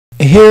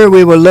here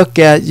we will look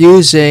at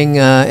using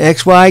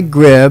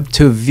XyGrib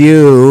to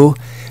view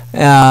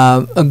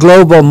a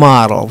global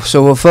model.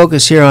 So we'll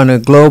focus here on a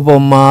global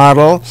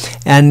model,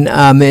 and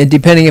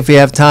depending if we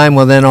have time,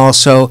 we'll then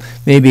also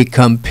maybe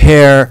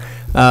compare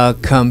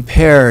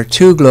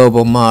two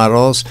global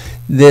models.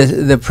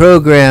 The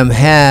program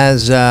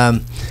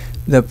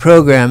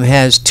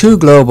has two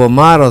global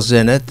models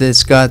in it.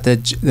 It's got the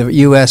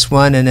US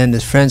one and then the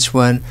French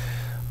one,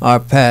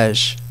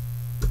 Arpège.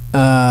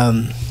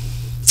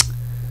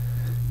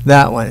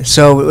 That one.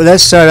 So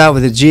let's start out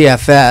with the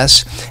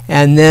GFS,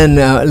 and then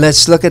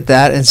let's look at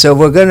that. And so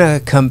we're going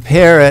to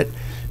compare it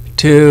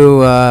to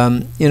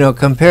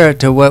compare it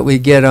to what we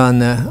get on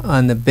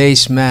the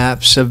base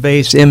maps,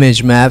 base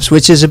image maps,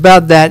 which is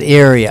about that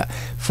area.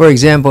 For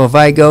example, if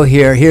I go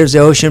here, here's the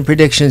Ocean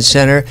Prediction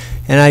Center,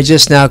 and I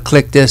just now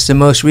click this. The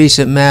most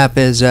recent map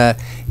is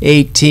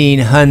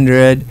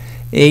 1800,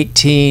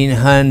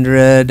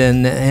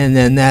 and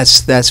then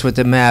that's what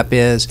the map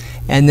is.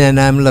 And then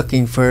I'm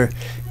looking for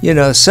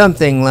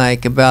something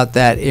like about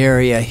that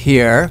area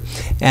here,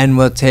 and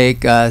we'll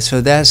take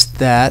so that's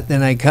that.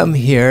 Then I come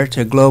here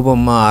to global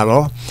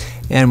model,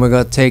 and we're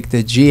going to take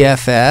the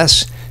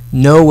GFS,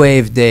 no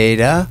wave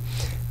data.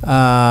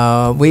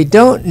 We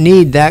don't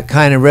need that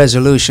kind of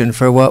resolution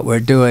for what we're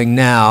doing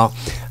now,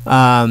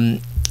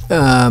 and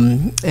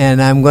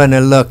I'm going to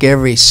look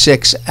every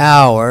 6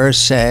 hours,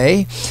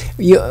 say.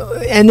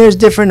 And there's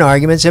different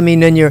arguments. I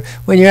mean,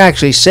 when you're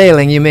actually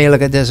sailing, you may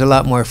look at this a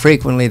lot more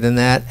frequently than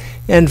that.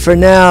 And for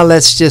now,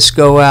 let's just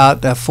go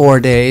out 4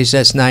 days.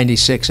 That's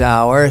 96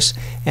 hours.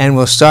 And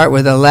we'll start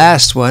with the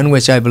last one,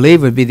 which I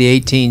believe would be the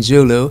 18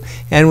 Zulu.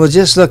 And we'll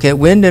just look at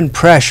wind and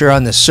pressure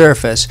on the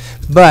surface.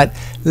 But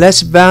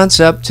let's bounce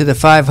up to the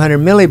 500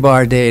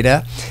 millibar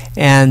data.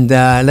 And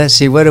let's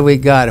see, what do we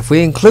got? If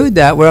we include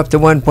that, we're up to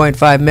 1.5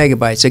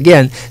 megabytes.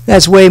 Again,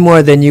 that's way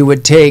more than you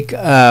would take,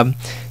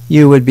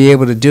 you would be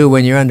able to do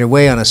when you're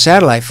underway on a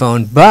satellite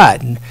phone.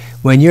 But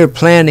when you're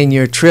planning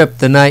your trip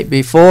the night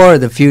before,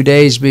 the few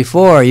days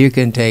before, you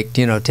can take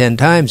 10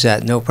 times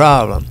that, no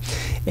problem,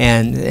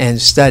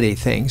 and study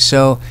things.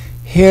 So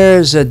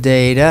here's the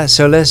data.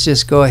 So let's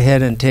just go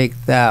ahead and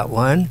take that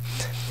one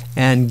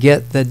and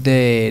get the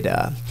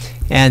data.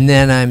 And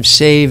then I'm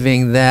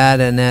saving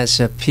that, and that's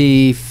a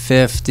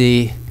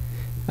P50.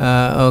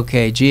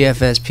 Okay,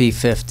 GFS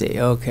P50.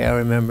 Okay, I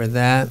remember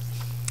that.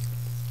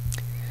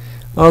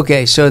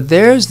 Okay, so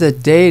there's the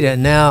data.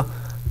 Now,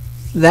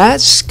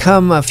 that's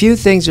a few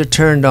things are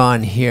turned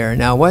on here.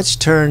 Now, what's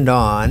turned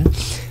on?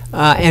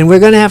 And we're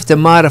going to have to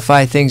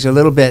modify things a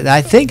little bit.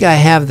 I think I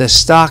have the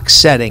stock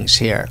settings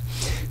here.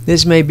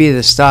 This may be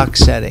the stock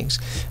settings,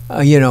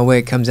 where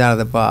it comes out of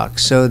the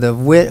box. So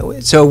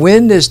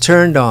wind is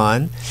turned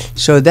on.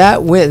 So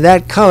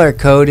that color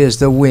code is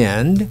the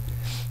wind,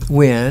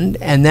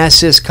 and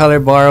that's this color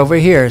bar over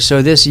here.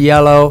 So this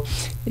yellow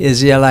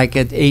is like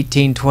at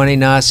 18-20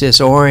 knots. This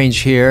orange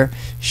here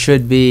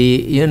should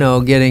be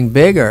getting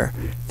bigger.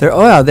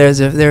 There's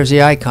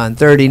the icon,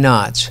 30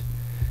 knots.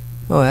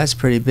 Oh, that's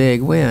pretty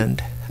big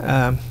wind.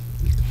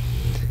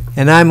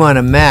 And I'm on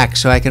a Mac,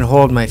 so I can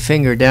hold my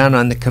finger down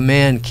on the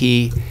command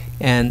key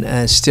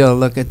and still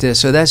look at this.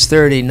 So that's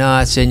 30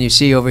 knots, and you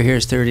see over here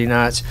is 30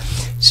 knots.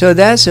 So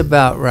that's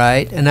about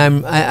right. And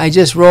I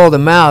just roll the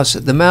mouse.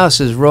 The mouse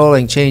is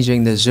rolling,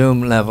 changing the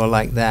zoom level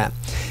like that.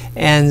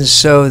 And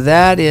so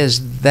that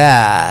is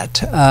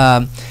that.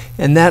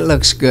 And that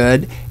looks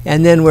good.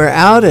 And then we're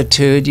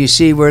altitude. You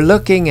see, we're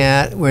looking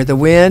at where the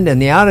wind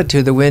and the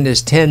altitude of the wind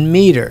is 10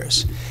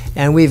 meters.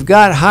 And we've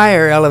got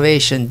higher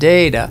elevation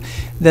data.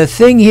 The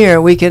thing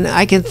here,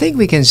 I can think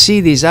we can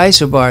see these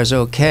isobars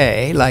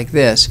okay, like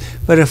this.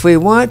 But if we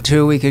want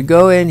to, we could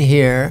go in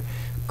here,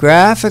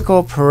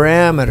 graphical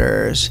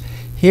parameters.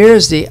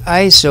 Here's the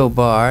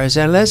isobars,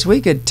 and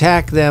we could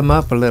tack them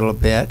up a little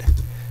bit.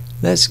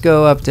 Let's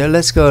go up there.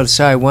 Let's go to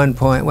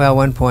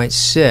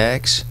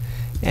 1.6.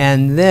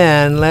 And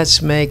then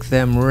let's make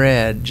them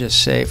red,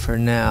 just say for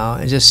now,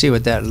 and just see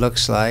what that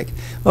looks like.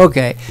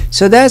 Okay,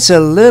 so that's a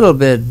little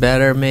bit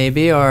better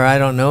maybe, or I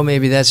don't know,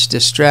 maybe that's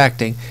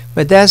distracting.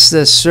 But that's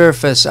the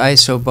surface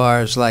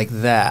isobars like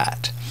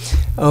that.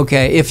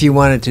 Okay, if you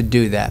wanted to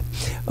do that.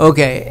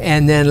 Okay,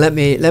 and then let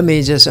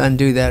me just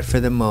undo that for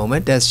the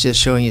moment. That's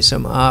just showing you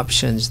some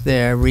options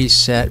there.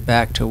 Reset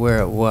back to where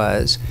it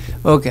was.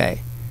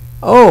 Okay.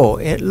 Oh,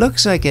 it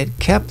looks like it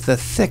kept the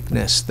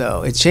thickness,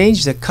 though. It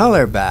changed the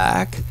color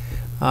back.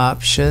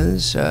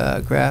 Options,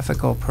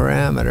 graphical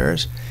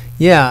parameters.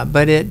 Yeah,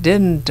 but it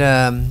didn't,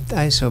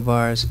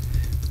 isobars.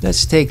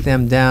 Let's take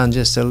them down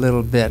just a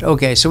little bit.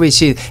 Okay, so we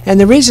see, and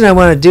the reason I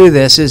want to do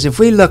this is if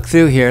we look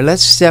through here,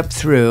 let's step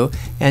through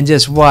and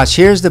just watch.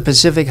 Here's the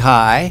Pacific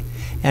high,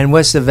 and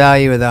what's the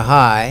value of the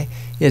high?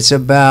 It's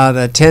about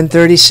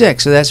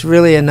 1036, so that's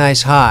really a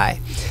nice high.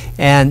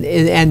 And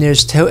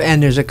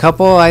there's a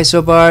couple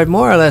isobars,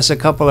 more or less a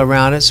couple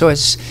around it, so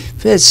it's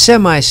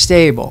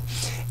semi-stable,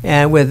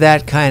 and with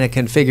that kind of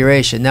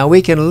configuration. Now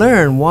we can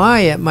learn why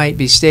it might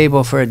be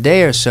stable for a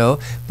day or so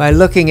by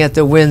looking at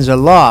the winds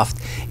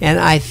aloft, and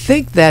I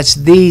think that's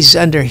these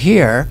under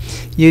here.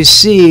 You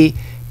see,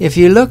 if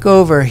you look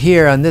over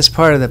here on this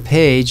part of the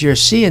page, you're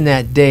seeing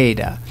that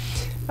data.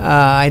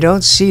 I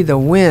don't see the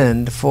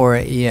wind for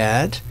it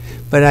yet,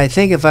 but I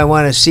think if I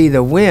want to see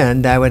the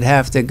wind, I would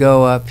have to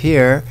go up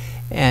here,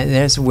 and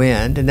there's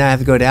wind, and now I have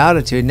to go to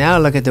altitude. Now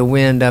look at the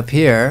wind up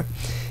here,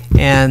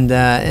 and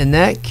in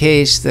that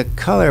case, the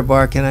color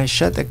bar, can I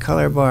shut the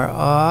color bar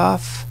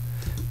off?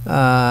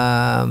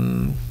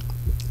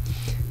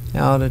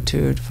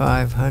 Altitude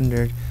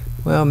 500.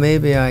 Well,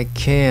 maybe I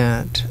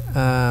can't.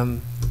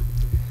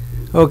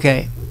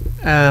 Okay.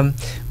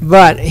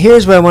 But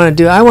here's what I want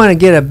to do. I want to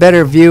get a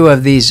better view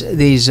of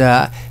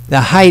the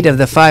height of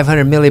the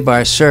 500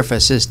 millibar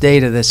surface, this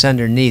data that's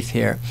underneath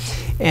here.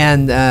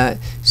 And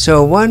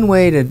so one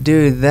way to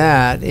do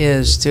that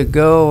is to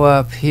go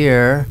up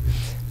here.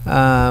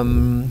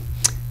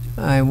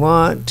 I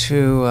want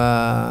to,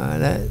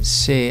 let's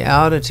see,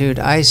 altitude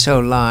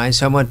ISO line.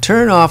 So I'm going to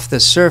turn off the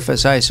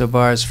surface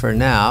isobars for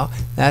now.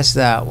 That's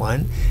that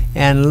one.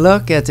 And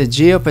look at the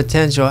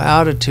geopotential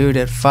altitude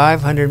at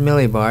 500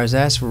 millibars.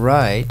 That's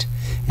right.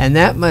 And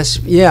that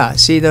must, yeah,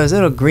 see those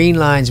little green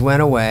lines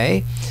went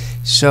away.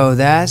 So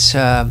that's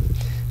altitude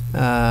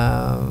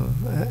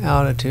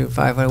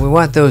 500. We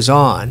want those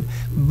on.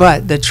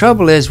 But the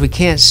trouble is we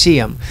can't see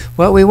them.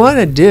 What we want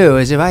to do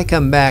is if I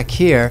come back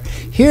here,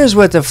 here's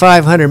what the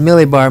 500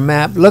 millibar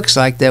map looks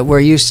like that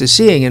we're used to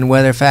seeing in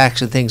weather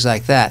facts and things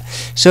like that.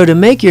 So to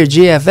make your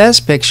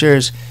GFS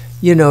pictures,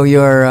 you know,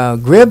 your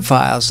Grib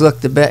files look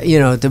to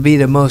be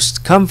the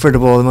most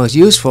comfortable, the most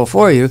useful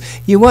for you,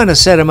 you want to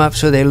set them up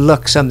so they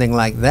look something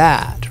like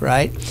that,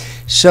 right?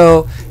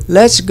 So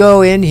let's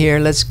go in here.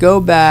 Let's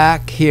go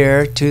back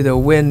here to the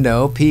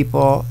window.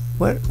 People,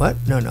 what?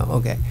 No,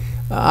 okay.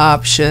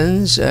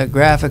 Options,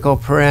 graphical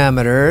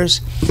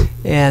parameters,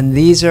 and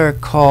these are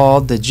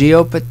called the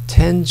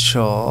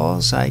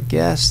geopotentials. I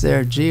guess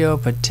they're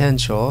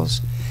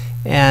geopotentials,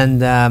 and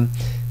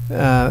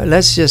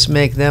let's just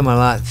make them a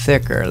lot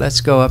thicker.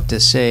 Let's go up to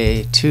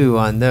say 2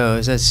 on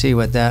those. Let's see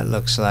what that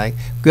looks like.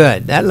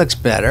 Good, that looks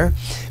better.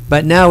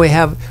 But now we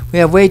have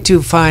way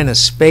too fine a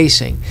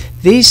spacing.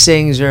 These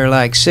things are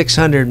like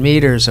 600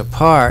 meters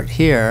apart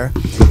here.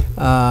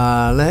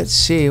 Let's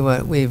see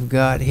what we've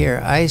got here.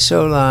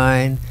 ISO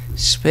line,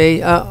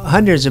 space,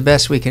 100's the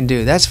best we can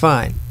do. That's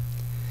fine.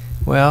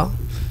 Well,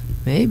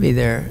 maybe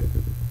they're,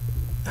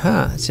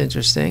 it's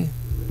interesting.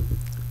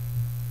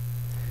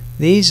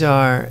 These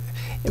are,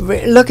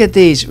 look at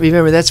these.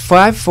 Remember, that's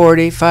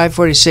 540,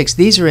 546.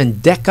 These are in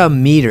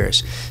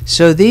decameters.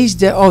 So these,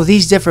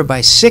 these differ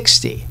by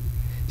 60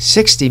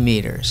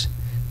 meters.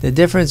 The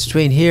difference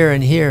between here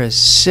and here is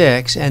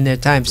 6, and they're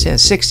times 10,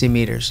 60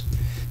 meters.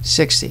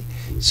 60.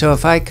 So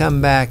if I come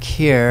back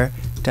here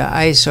to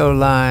ISO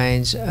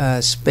lines,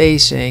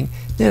 spacing,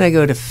 then I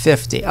go to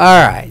 50.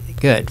 All right,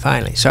 good,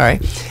 finally, sorry.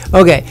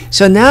 Okay,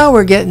 so now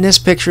we're getting this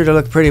picture to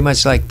look pretty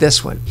much like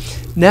this one.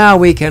 Now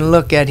we can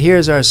look at,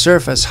 here's our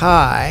surface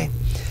high,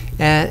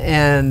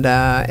 and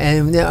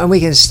we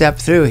can step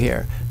through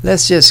here.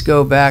 Let's just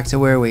go back to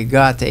where we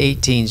got to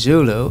 18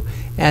 Zulu,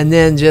 and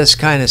then just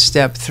kind of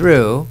step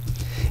through.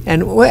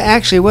 And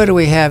actually, what do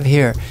we have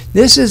here?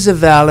 This is the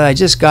valid, I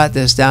just got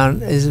this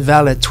down, is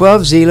valid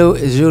 12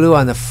 Zulu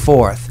on the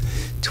 4th.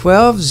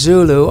 12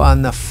 Zulu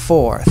on the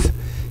 4th.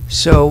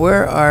 So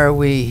where are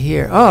we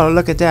here? Oh,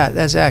 look at that.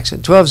 That's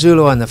excellent. 12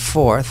 Zulu on the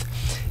 4th.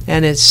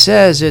 And it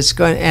says it's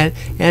going, and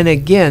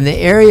again, the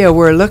area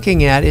we're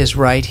looking at is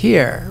right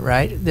here,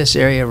 right? This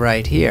area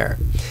right here.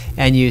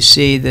 And you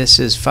see this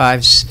is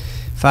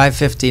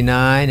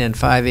 559 and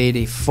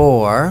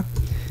 584.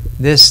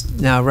 This,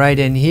 now right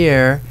in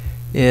here,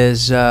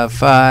 is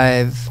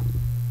 600,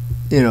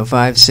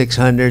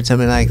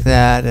 something like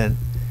that, and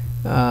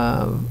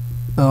oh,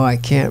 I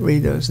can't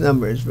read those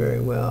numbers very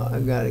well.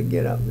 I've got to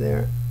get up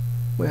there.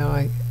 Well,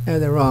 I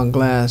have the wrong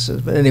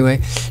glasses, but anyway.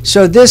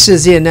 So this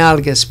is the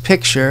analogous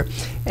picture,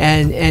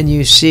 and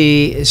you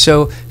see,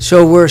 so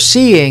we're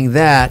seeing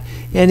that,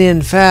 and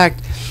in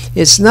fact,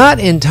 it's not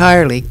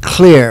entirely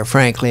clear,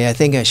 frankly, I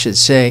think I should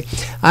say.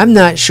 I'm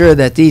not sure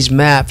that these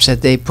maps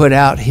that they put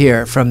out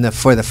here for the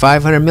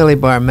 500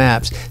 millibar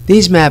maps,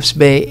 these maps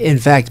may in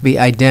fact be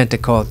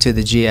identical to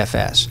the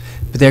GFS.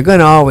 But they're going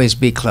to always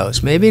be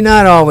close. Maybe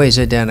not always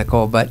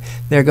identical, but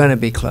they're going to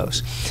be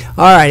close.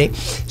 Alrighty,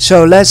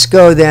 so let's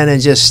go then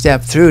and just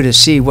step through to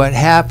see what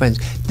happens.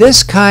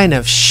 This kind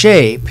of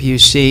shape, you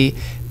see,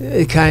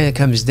 it kind of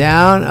comes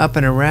down, up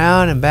and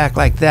around, and back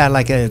like that,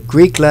 like a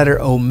Greek letter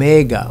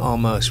omega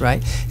almost,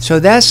 right? So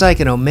that's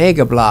like an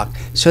omega block.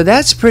 So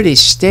that's pretty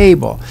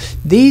stable.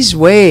 These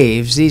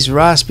waves, these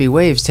Rossby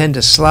waves, tend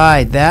to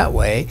slide that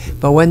way,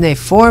 but when they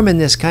form in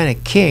this kind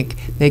of kink,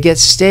 they get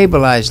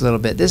stabilized a little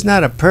bit. There's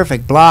not a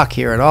perfect block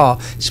here at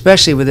all,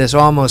 especially with this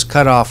almost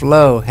cut off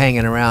low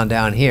hanging around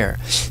down here.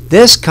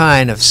 this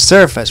kind of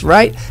surface,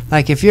 right?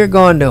 Like if you're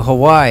going to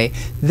Hawaii,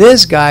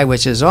 this guy,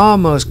 which is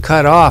almost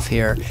cut off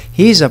here,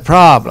 he's a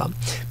problem,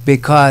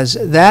 because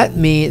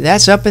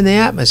that's up in the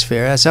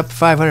atmosphere. That's up to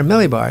 500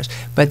 millibars.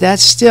 But that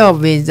still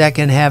means that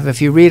can have,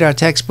 if you read our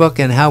textbook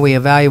and how we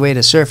evaluate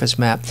a surface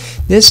map,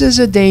 this is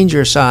a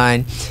danger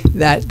sign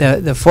that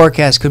the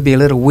forecast could be a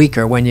little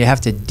weaker when you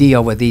have to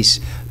deal with these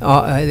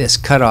this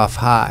cutoff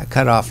high,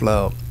 cutoff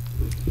low.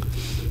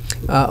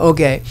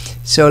 Okay,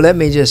 so let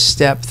me just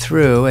step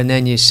through, and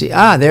then you see,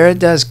 there it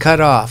does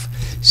cut off.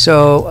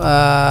 So,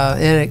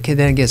 and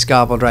then gets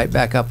gobbled right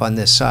back up on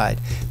this side.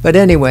 But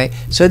anyway,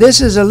 so this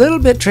is a little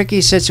bit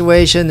tricky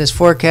situation. This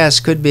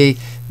forecast could be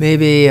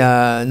maybe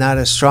not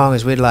as strong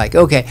as we'd like.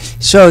 Okay,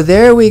 so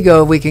there we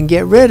go. We can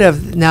get rid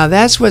of, now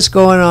that's what's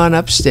going on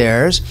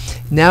upstairs.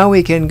 Now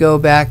we can go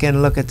back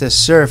and look at the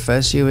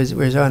surface. You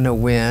was on the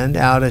wind,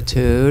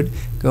 altitude,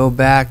 go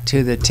back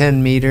to the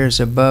 10 meters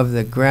above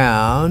the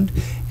ground.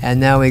 And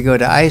now we go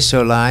to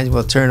ISO lines.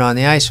 We'll turn on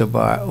the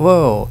isobar.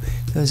 Whoa,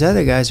 those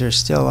other guys are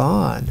still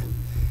on.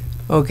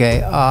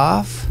 Okay,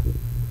 off.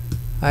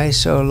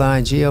 ISO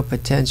line,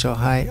 geopotential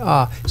height,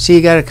 off. See,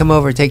 you got to come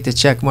over, take the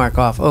check mark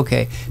off.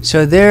 Okay,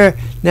 so there,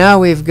 now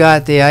we've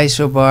got the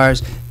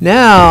isobars.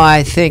 Now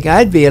I think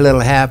I'd be a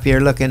little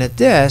happier looking at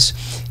this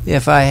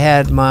if I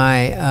had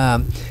my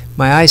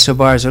my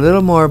isobars a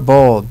little more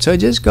bold. So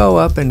just go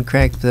up and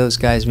crank those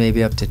guys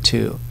maybe up to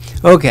 2.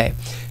 Okay,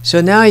 so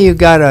now you've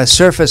got a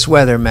surface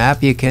weather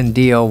map you can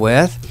deal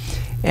with.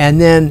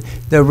 And then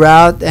the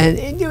route, and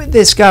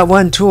it's got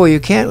one tool. You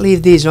can't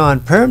leave these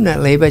on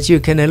permanently, but you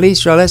can at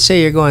least draw. Let's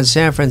say you're going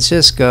San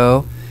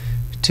Francisco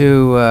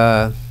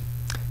to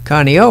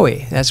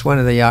Kaneohe. That's one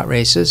of the yacht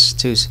races,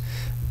 to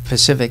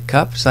Pacific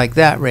Cup. It's like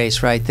that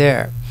race right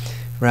there,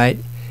 right?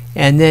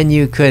 And then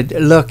you could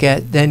look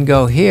at, then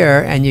go here,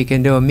 and you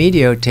can do a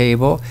meteo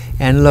table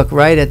and look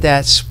right at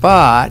that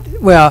spot.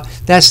 Well,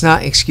 that's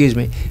not, excuse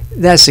me,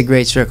 that's the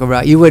Great Circle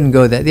route. You wouldn't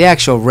go that. The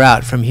actual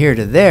route from here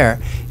to there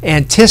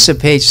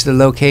anticipates the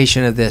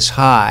location of this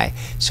high.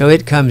 So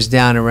it comes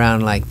down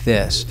around like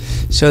this.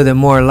 So the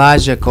more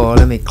logical,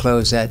 let me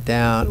close that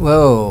down.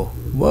 Whoa,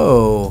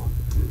 whoa,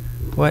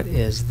 what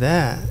is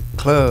that?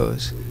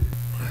 Close.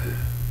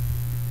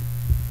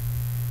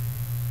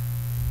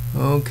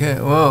 Okay,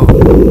 whoa.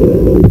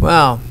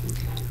 Wow.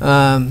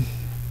 I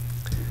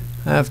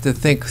have to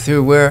think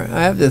through where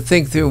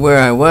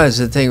I was.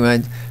 The thing,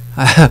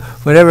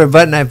 whatever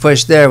button I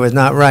pushed there was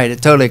not right.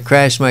 It totally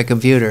crashed my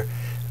computer.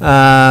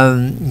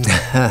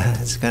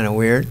 That's kind of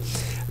weird.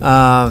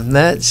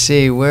 Let's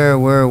see, where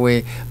were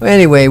we? Well,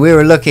 anyway, we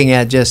were looking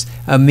at just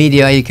a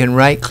meteo. You can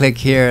right-click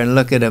here and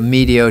look at a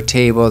meteo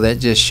table that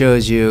just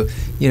shows you,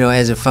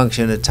 as a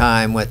function of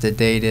time, what the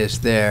date is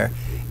there.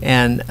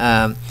 And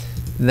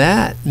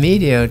that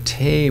meteo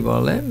table,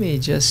 let me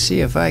just see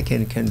if I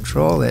can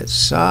control its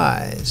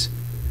size.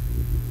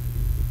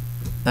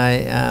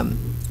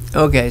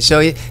 Okay,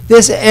 so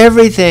this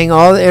every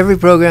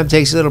program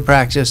takes a little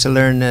practice to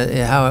learn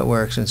how it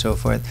works and so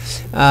forth.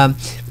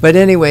 But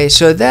anyway,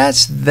 so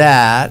that's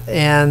that,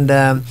 and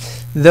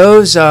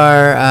those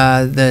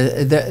are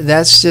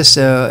that's just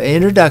an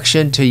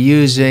introduction to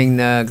using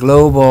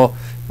global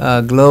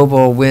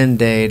wind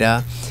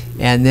data,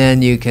 and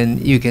then you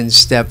can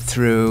step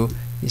through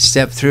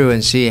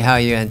and see how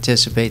you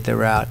anticipate the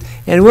route.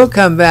 And we'll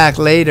come back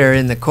later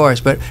in the course,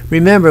 but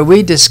remember,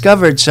 we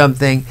discovered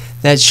something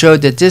that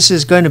showed that this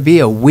is going to be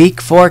a weak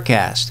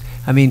forecast.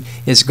 I mean,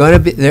 it's going to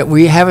be,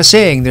 we have a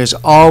saying, there's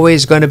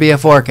always going to be a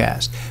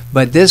forecast,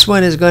 but this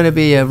one is going to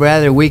be a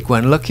rather weak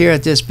one. Look here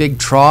at this big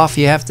trough.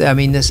 You have to, I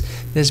mean,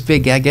 this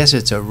big, I guess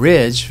it's a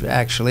ridge,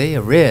 actually,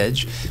 a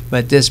ridge,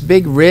 but this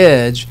big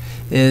ridge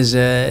is,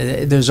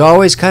 there's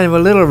always kind of a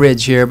little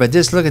ridge here, but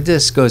look at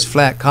this, goes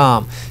flat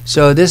calm.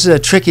 So this is a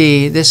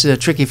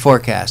tricky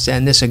forecast,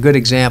 and this is a good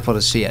example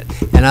to see it.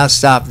 And I'll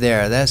stop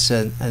there. That's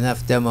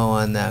enough demo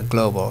on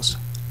globals.